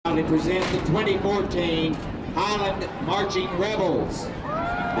To present the 2014 Highland Marching Rebels.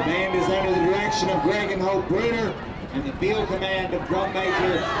 The band is under the direction of Greg and Hope Bruner and the field command of Drum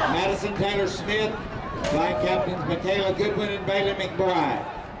Major Madison Taylor Smith, Flight Captains Michaela Goodwin and Bailey McBride.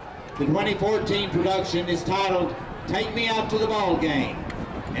 The 2014 production is titled Take Me Out to the Ball Game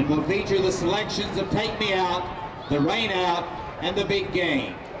and will feature the selections of Take Me Out, The Rain Out, and The Big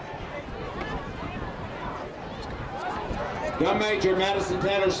Game. Drum Major Madison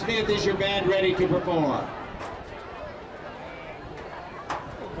Taylor Smith, is your band ready to perform?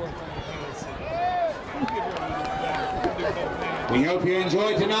 We hope you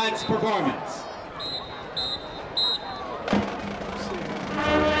enjoy tonight's performance.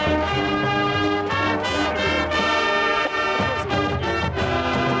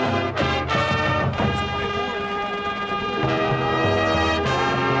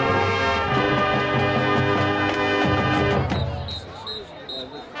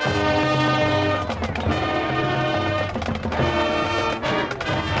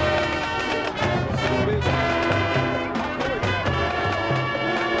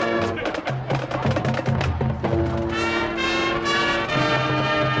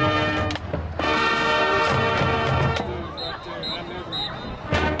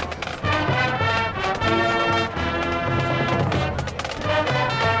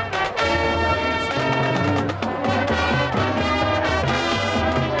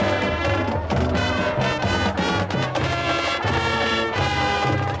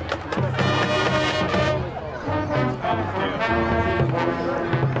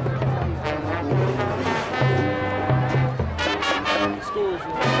 Scores